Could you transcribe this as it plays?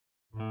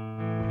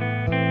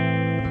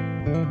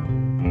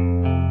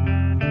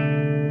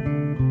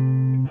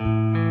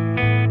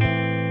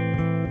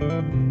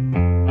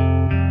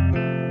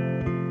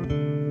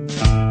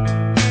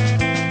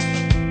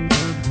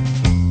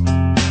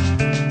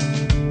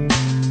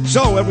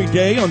So every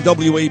day on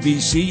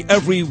WABC,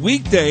 every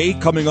weekday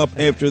coming up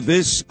after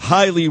this,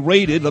 highly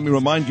rated, let me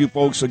remind you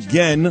folks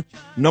again,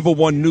 number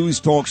one news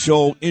talk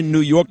show in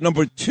New York,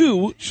 number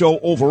two show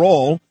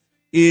overall,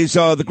 is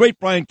the great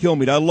Brian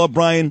Kilmeade. I love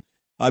Brian.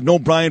 I've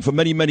known Brian for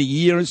many, many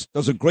years.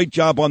 Does a great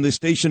job on this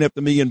station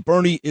after me. And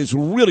Bernie is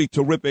really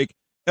terrific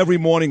every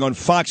morning on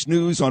Fox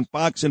News, on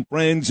Fox and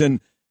Friends, and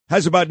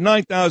has about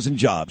 9,000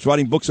 jobs,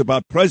 writing books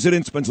about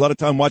presidents, spends a lot of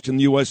time watching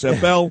the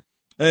USFL,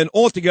 and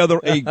altogether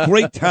a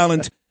great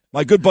talent.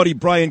 My good buddy,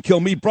 Brian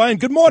Kilmeade. Brian,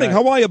 good morning.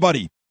 How are you,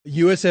 buddy?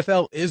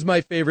 USFL is my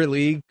favorite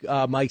league.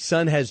 My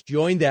son has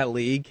joined that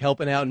league,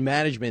 helping out in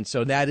management,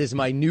 so that is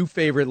my new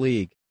favorite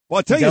league. Well,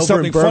 I'll tell you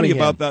something funny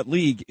about that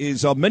league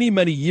is many,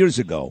 many years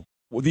ago,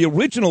 the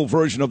original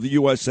version of the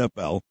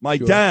USFL, my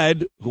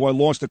dad, who I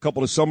lost a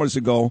couple of summers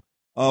ago,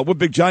 we're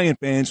big Giant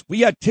fans, we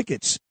had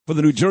tickets for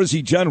the New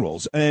Jersey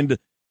Generals, and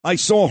I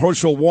saw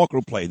Herschel Walker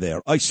play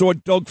there. I saw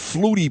Doug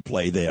Flutie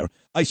play there.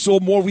 I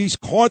saw Maurice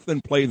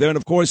Carthan play there, and,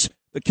 of course,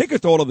 the kicker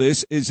to all of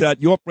this is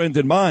that your friend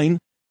and mine,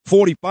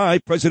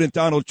 45, President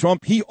Donald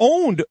Trump, he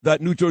owned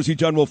that New Jersey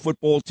General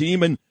football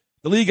team, and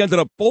the league ended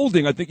up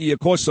folding. I think he, of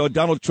course,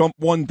 Donald Trump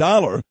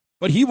 $1,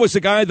 but he was the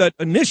guy that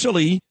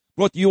initially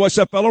brought the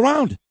USFL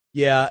around.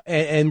 Yeah,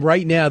 and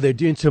right now they're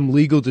doing some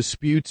legal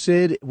disputes,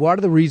 Sid. What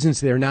are the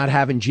reasons they're not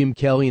having Jim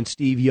Kelly and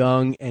Steve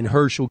Young and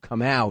Herschel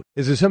come out?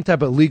 Is there some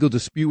type of legal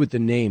dispute with the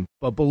name?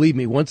 But believe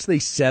me, once they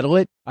settle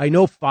it, I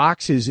know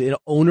Fox is an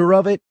owner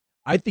of it.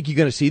 I think you're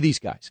going to see these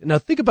guys. Now,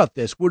 think about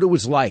this, what it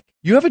was like.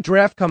 You have a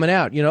draft coming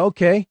out.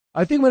 Okay,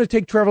 I think I'm going to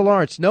take Trevor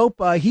Lawrence.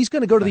 Nope, he's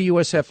going to go to the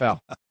USFL.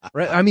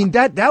 Right? I mean,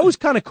 that was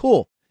kind of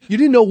cool. You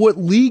didn't know what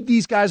league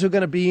these guys were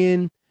going to be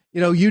in.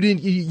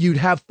 You'd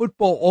have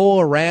football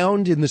all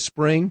around in the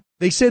spring.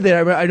 They said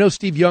that, I know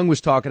Steve Young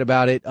was talking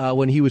about it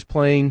when he was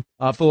playing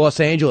for Los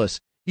Angeles.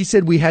 He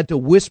said we had to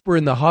whisper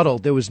in the huddle.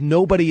 There was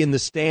nobody in the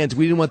stands.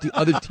 We didn't want the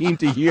other team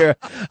to hear.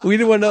 We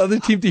didn't want the other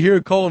team to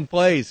hear calling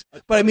plays.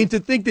 But, I mean, to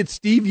think that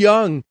Steve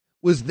Young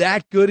was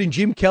that good and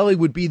Jim Kelly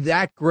would be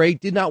that great,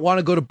 did not want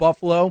to go to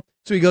Buffalo.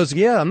 So he goes,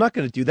 yeah, I'm not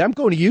going to do that. I'm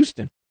going to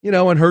Houston.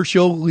 And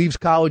Herschel leaves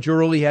college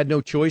early. He had no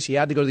choice. He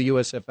had to go to the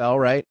USFL,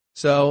 right?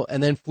 So,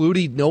 and then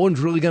Flutie, no one's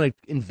really going to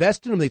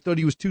invest in him. They thought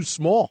he was too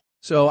small.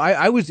 So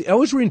I was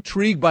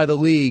intrigued by the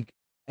league,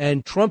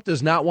 and Trump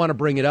does not want to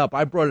bring it up.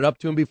 I brought it up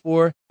to him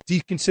before. He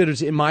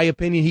considers, in my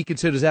opinion, he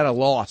considers that a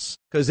loss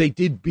because they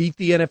did beat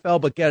the NFL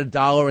but get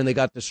 $1 and they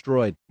got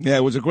destroyed. Yeah,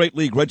 it was a great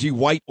league. Reggie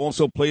White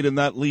also played in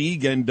that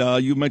league, and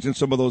you mentioned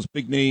some of those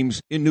big names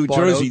in New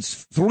Jersey.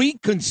 3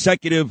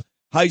 consecutive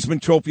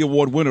Heisman Trophy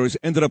Award winners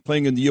ended up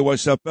playing in the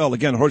USFL.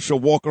 Again, Herschel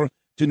Walker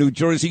to New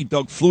Jersey,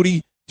 Doug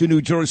Flutie to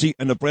New Jersey,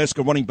 and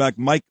Nebraska running back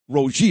Mike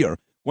Rozier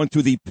went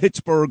to the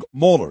Pittsburgh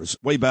Maulers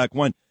way back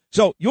when.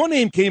 So your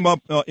name came up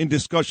in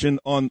discussion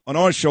on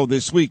our show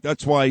this week.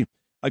 That's why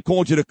I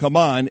called you to come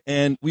on,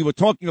 and we were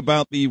talking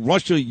about the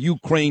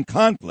Russia-Ukraine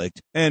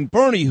conflict. And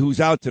Bernie, who's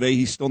out today,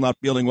 he's still not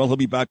feeling well. He'll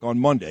be back on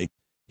Monday.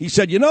 He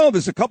said,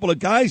 there's a couple of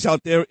guys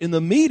out there in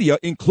the media,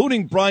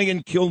 including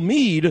Brian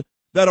Kilmeade,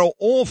 that are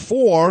all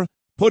for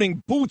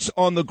putting boots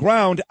on the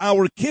ground,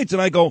 our kids.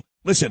 And I go,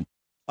 listen,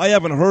 I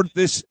haven't heard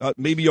this.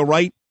 Maybe you're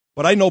right,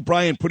 but I know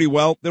Brian pretty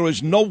well. There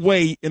is no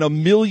way in a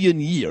million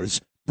years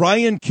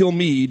Brian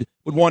Kilmeade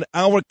would want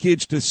our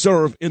kids to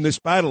serve in this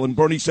battle. And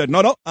Bernie said,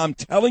 no, I'm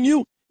telling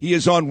you, he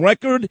is on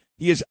record.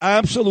 He is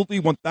absolutely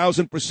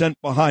 1,000%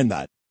 behind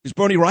that. Is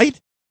Bernie right?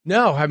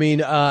 No, I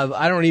mean,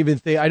 I don't even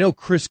think, I know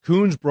Chris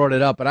Coons brought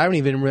it up, but I don't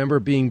even remember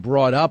being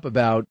brought up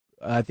about,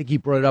 I think he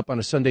brought it up on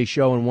a Sunday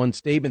show in one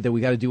statement that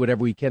we got to do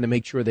whatever we can to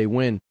make sure they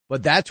win.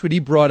 But that's what he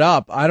brought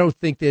up. I don't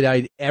think that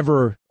I'd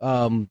ever,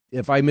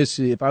 if I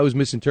was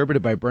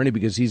misinterpreted by Bernie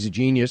because he's a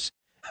genius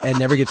and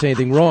never gets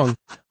anything wrong,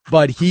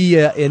 but he,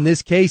 in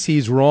this case,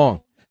 he's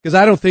wrong. Because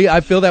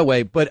I feel that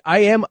way. But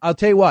I'll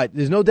tell you what,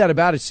 there's no doubt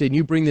about it, Sid, and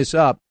you bring this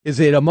up, is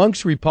that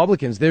amongst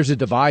Republicans, there's a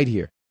divide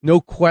here.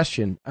 No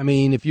question. I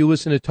mean, if you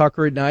listen to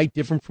Tucker at night,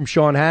 different from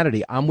Sean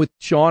Hannity. I'm with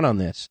Sean on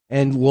this.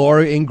 And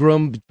Laura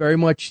Ingraham very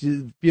much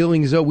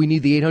feeling as though we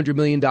need the $800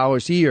 million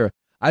here.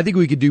 I think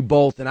we could do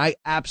both, and I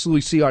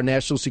absolutely see our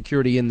national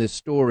security in this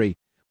story.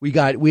 We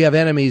have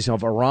enemies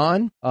of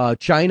Iran,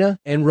 China,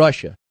 and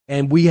Russia.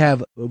 And we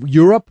have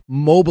Europe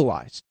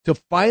mobilized to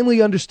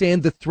finally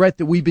understand the threat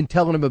that we've been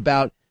telling them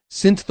about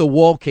since the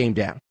wall came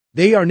down.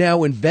 They are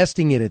now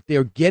investing in it.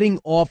 They're getting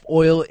off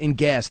oil and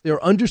gas.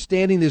 They're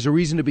understanding there's a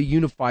reason to be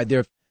unified.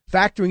 They're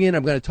factoring in,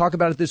 I'm going to talk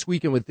about it this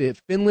weekend with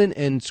Finland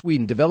and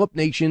Sweden, developed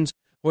nations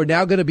who are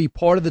now going to be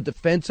part of the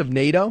defense of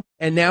NATO.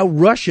 And now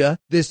Russia,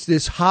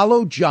 this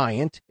hollow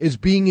giant, is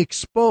being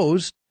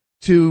exposed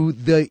to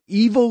the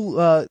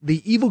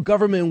evil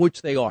government in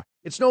which they are.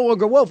 It's no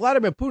longer,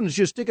 Vladimir Putin is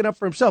just sticking up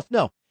for himself.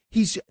 No,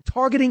 he's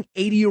targeting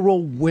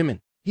 80-year-old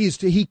women.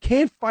 He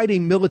can't fight a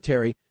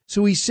military,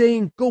 so he's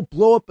saying go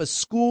blow up a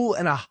school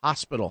and a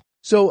hospital.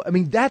 So, I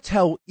mean, that's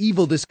how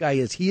evil this guy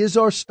is. He is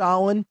our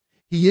Stalin.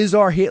 He is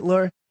our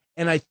Hitler.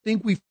 And I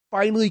think we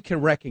finally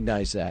can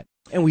recognize that.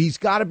 And he's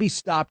got to be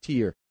stopped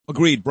here.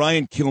 Agreed.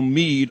 Brian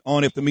Kilmeade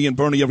on After Me and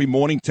Bernie every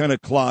morning, 10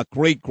 o'clock.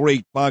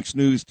 Great Fox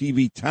News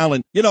TV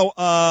talent.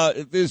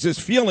 There's this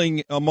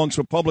feeling amongst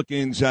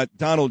Republicans that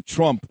Donald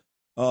Trump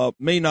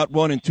may not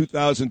run in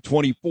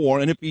 2024.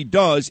 And if he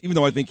does, even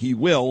though I think he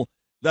will,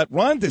 that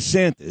Ron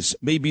DeSantis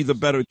may be the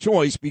better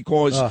choice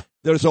because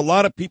there's a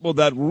lot of people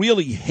that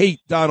really hate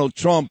Donald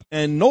Trump,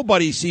 and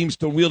nobody seems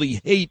to really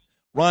hate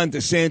Ron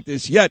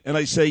DeSantis yet. And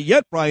I say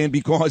yet, Brian,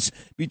 because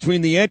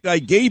between the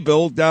anti-gay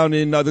bill down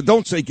in the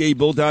Don't Say Gay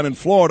bill down in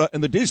Florida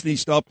and the Disney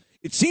stuff,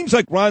 it seems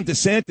like Ron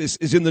DeSantis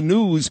is in the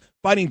news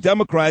fighting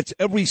Democrats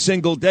every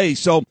single day.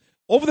 So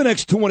over the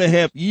next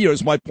 2.5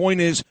 years, my point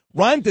is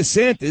Ron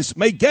DeSantis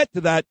may get to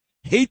that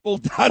hateful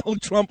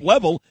Donald Trump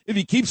level if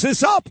he keeps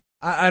this up.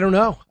 I don't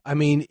know. I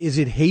mean, is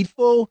it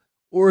hateful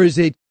or is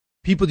it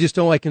people just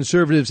don't like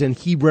conservatives and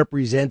he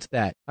represents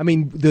that? I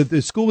mean,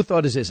 the school of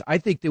thought is this. I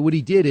think that what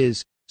he did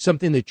is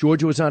something that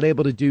Georgia was not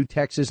able to do,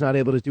 Texas not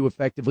able to do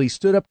effectively,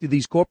 stood up to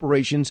these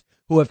corporations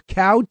who have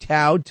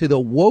kowtowed to the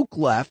woke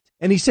left.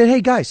 And he said, hey,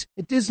 guys,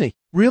 at Disney,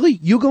 really?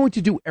 You're going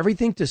to do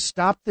everything to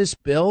stop this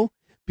bill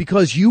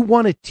because you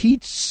want to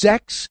teach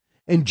sex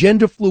and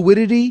gender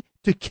fluidity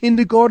to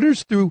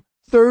kindergartners through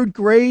third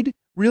grade?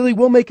 Really?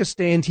 We'll make a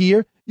stand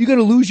here. You're going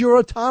to lose your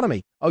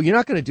autonomy. Oh, you're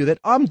not going to do that.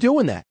 I'm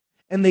doing that.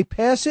 And they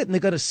pass it and they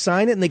got to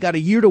sign it and they got a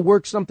year to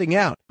work something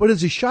out. But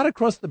as a shot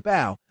across the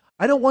bow,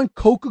 I don't want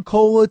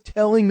Coca-Cola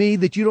telling me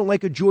that you don't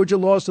like a Georgia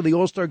law, so the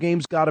All-Star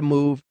game's got to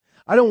move.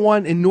 I don't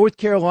want in North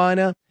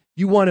Carolina,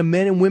 you want a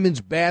men and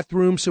women's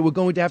bathroom, so we're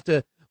going to have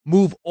to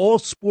move all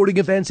sporting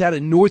events out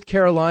of North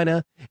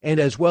Carolina and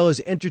as well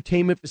as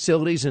entertainment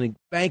facilities and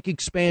bank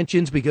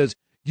expansions because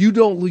you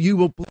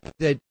will believe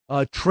that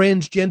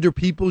transgender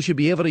people should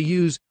be able to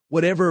use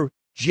whatever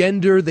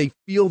gender they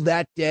feel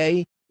that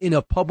day in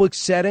a public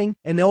setting,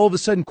 and all of a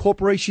sudden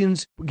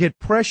corporations get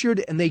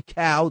pressured and they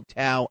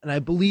kowtow. And I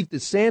believe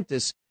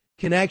DeSantis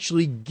can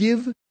actually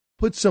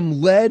put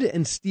some lead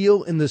and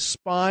steel in the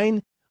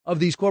spine of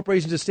these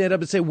corporations to stand up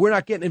and say, we're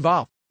not getting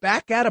involved.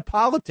 Back out of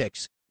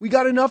politics. We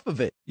got enough of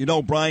it. You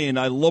know, Brian,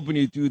 I love when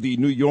you do the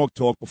New York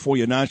talk before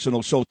your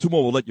national show.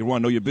 Tomorrow we'll let you run. I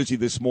know you're busy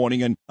this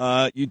morning. And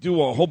you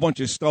do a whole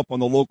bunch of stuff on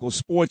the local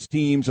sports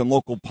teams and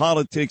local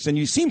politics. And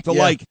you seem to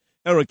like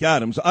Eric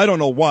Adams. I don't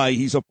know why.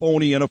 He's a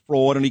phony and a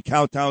fraud, and he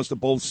kowtows to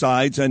both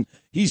sides. And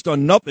he's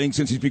done nothing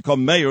since he's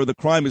become mayor. The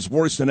crime is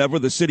worse than ever.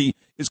 The city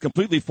is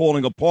completely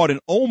falling apart.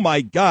 And, oh,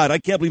 my God, I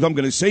can't believe I'm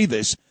going to say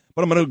this,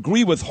 but I'm going to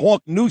agree with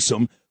Hawk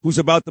Newsom, who's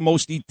about the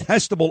most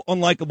detestable,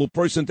 unlikable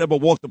person to ever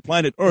walk the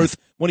planet Earth,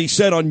 when he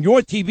said on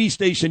your TV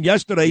station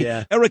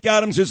yesterday, Eric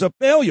Adams is a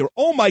failure.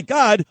 Oh, my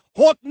God,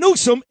 Hawk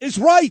Newsom is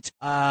right.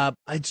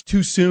 It's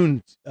too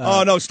soon.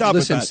 Oh, no, stop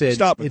with that. Sid,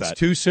 stop with that. It's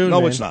too soon, No,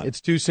 man. it's not.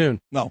 It's too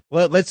soon. No.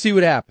 Well, let's see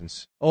what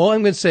happens. All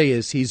I'm going to say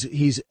is he's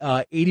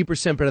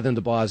 80% better than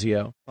de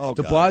Blasio. Oh,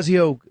 de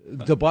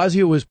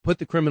Blasio was put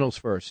the criminals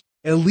first.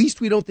 At least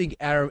we don't think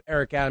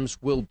Eric Adams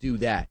will do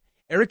that.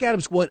 Eric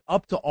Adams went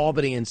up to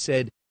Albany and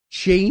said,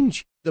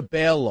 change the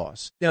bail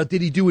laws. Now,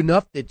 did he do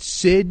enough that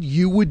Sid,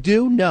 you would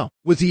do? No.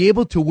 Was he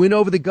able to win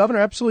over the governor?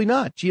 Absolutely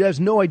not. She has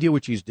no idea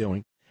what she's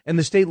doing. And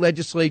the state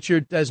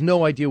legislature has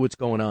no idea what's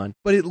going on.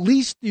 But at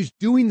least he's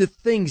doing the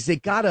things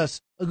that got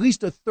us at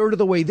least a third of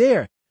the way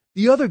there.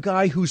 The other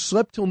guy who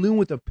slept till noon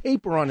with a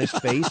paper on his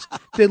face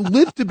that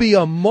lived to be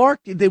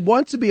that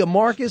wants to be a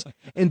Marcus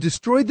and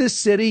destroyed this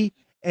city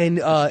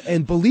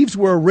and believes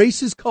we're a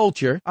racist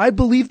culture. I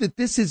believe that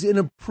this is an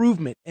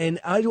improvement, and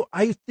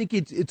I think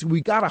it's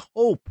we gotta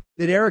hope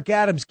that Eric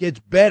Adams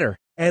gets better.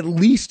 At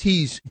least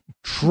he's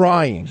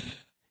trying.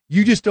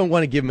 You just don't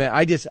want to give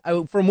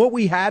him. From what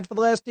we had for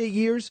the last 8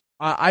 years,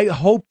 I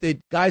hope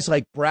that guys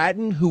like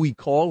Bratton, who he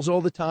calls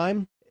all the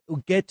time,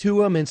 will get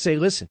to him and say,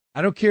 listen,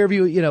 I don't care if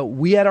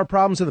we had our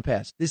problems in the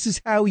past. This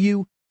is how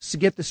you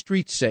get the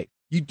streets safe.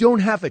 You don't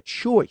have a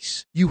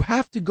choice. You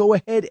have to go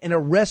ahead and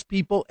arrest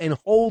people and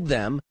hold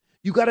them.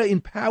 You got to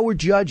empower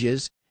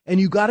judges, and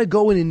you got to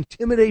go and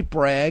intimidate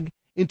Bragg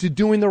into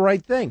doing the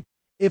right thing.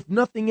 If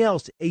nothing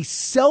else, a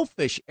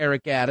selfish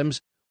Eric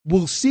Adams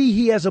will see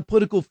he has a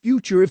political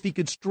future if he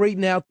could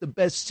straighten out the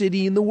best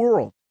city in the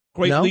world.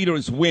 Great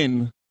leaders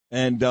win,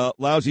 and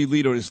lousy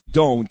leaders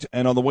don't.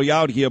 And on the way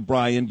out here,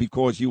 Brian,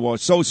 because you are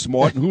so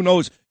smart, and who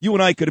knows, you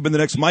and I could have been the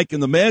next Mike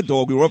and the Mad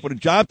Dog. We were up at a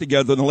job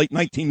together in the late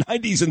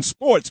 1990s in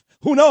sports.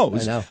 Who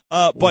knows? I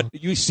know. But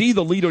you see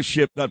the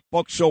leadership that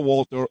Buck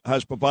Showalter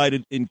has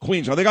provided in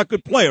Queens. Now, they got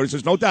good players.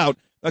 There's no doubt.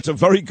 That's a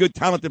very good,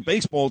 talented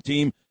baseball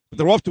team. But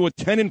they're off to a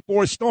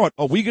 10-4 start.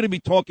 Are we going to be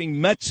talking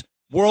Mets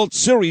World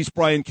Series,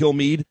 Brian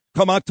Kilmeade,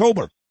 come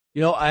October?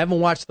 I haven't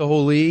watched the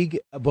whole league,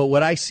 but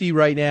what I see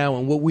right now,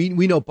 and what we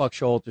know Buck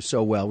Showalter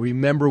so well.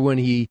 Remember when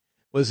he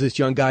was this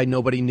young guy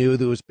nobody knew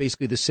that was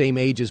basically the same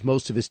age as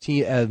most of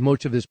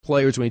his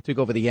players when he took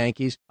over the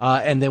Yankees,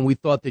 and then we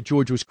thought that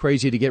George was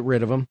crazy to get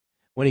rid of him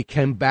when he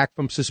came back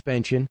from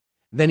suspension.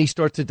 Then he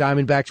starts the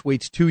Diamondbacks,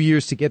 waits 2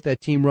 years to get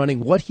that team running.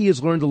 What he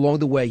has learned along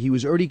the way, he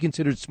was already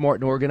considered smart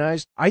and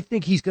organized. I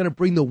think he's going to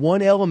bring the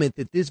one element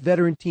that this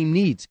veteran team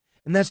needs,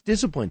 and that's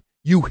discipline.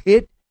 You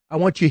hit. I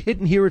want you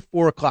hitting here at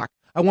 4 o'clock.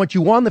 I want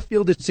you on the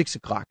field at 6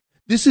 o'clock.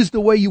 This is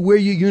the way you wear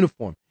your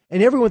uniform.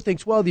 And everyone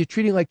thinks, well, you're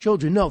treating like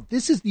children. No,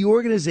 this is the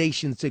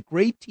organizations that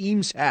great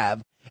teams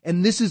have,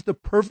 and this is the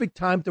perfect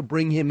time to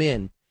bring him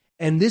in.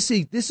 And this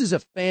is a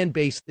fan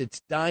base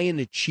that's dying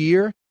to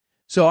cheer.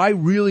 So I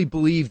really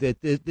believe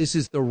that this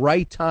is the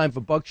right time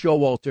for Buck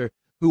Showalter,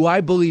 who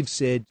I believe,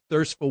 Sid,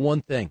 thirsts for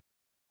one thing,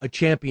 a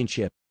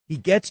championship. He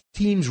gets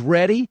teams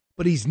ready,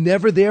 but he's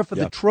never there for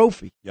the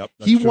trophy.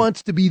 He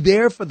wants to be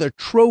there for the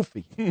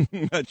trophy.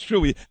 That's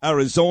true.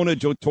 Arizona,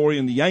 Joe Torre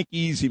and the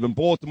Yankees, even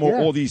Baltimore,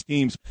 all these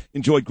teams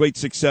enjoyed great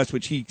success,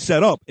 which he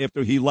set up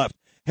after he left.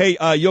 Hey,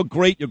 you're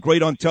great. You're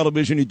great on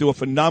television. You do a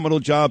phenomenal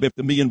job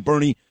after me and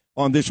Bernie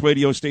on this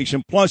radio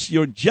station. Plus,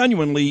 you're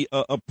genuinely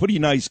a pretty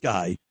nice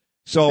guy.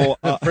 So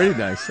pretty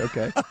nice.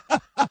 Okay.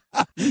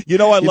 You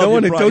know I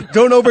love you, Brian.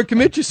 Don't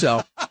overcommit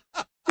yourself.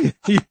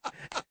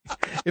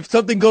 If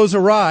something goes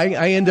awry,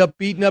 I end up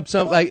beating up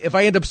if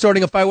I end up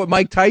starting a fight with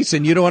Mike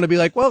Tyson, you don't want to be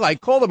like, well, I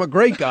called him a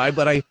great guy,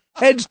 but I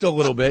hedged a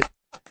little bit.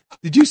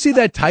 Did you see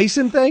that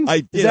Tyson thing?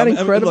 I did. Is that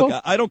incredible?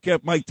 Look, I don't care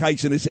if Mike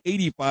Tyson is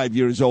 85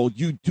 years old.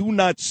 You do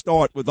not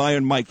start with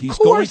Iron Mike. He's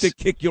going to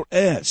kick your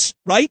ass,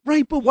 right?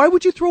 Right, but why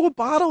would you throw a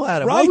bottle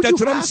at him? Right, that's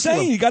what I'm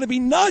saying. You got to be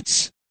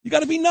nuts.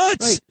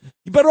 Right.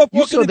 You better off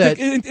walking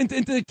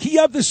into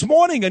Kiev this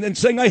morning and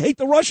saying, I hate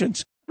the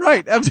Russians.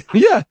 Right.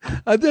 Yeah,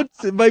 that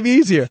might be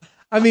easier.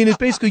 I mean, it's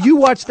basically, you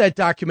watched that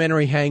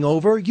documentary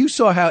Hangover. You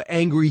saw how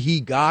angry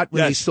he got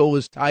when they stole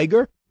his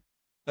tiger.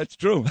 That's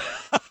true.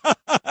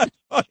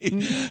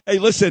 Hey,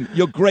 listen,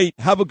 you're great.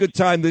 Have a good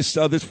time this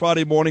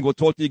Friday morning. We'll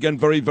talk to you again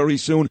very, very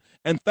soon.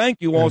 And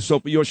thank you also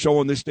for your show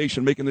on this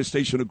station, making this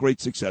station a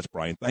great success,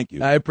 Brian. Thank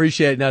you. I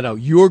appreciate it. No,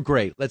 you're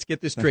great. Let's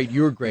get this straight.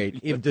 You're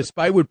great,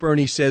 despite what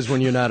Bernie says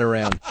when you're not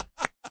around.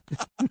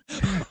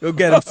 Go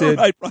get him, Sid.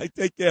 All right.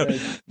 Take care.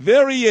 Right.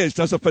 There he is.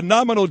 Does a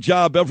phenomenal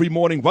job every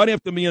morning, right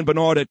after me and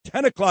Bernard at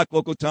 10 o'clock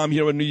local time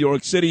here in New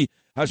York City.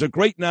 Has a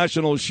great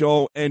national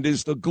show and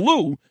is the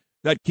glue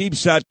that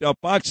keeps that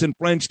Fox and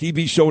Friends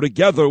TV show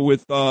together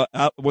with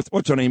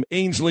what's her name,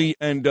 Ainsley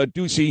and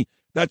Ducey.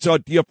 That's our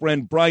dear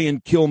friend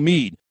Brian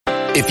Kilmeade.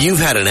 If you've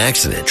had an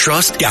accident,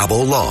 trust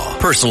Gabo Law.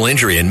 Personal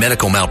injury and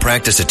medical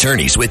malpractice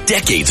attorneys with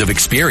decades of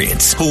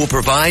experience who will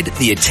provide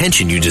the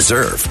attention you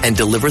deserve and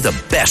deliver the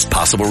best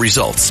possible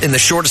results in the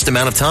shortest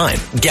amount of time.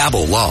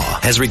 Gabo Law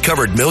has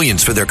recovered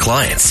millions for their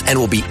clients and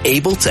will be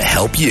able to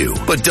help you.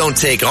 But don't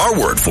take our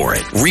word for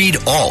it. Read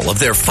all of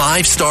their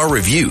 5-star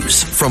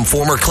reviews from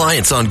former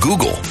clients on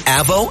Google,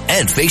 Avo,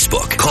 and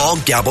Facebook. Call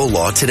Gabo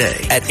Law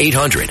today at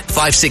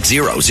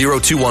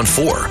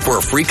 800-560-0214 for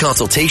a free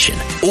consultation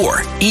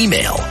or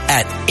email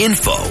at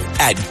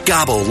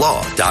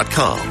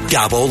info@gabolaw.com.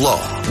 Gabo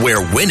Law,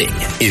 where winning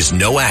is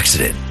no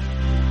accident.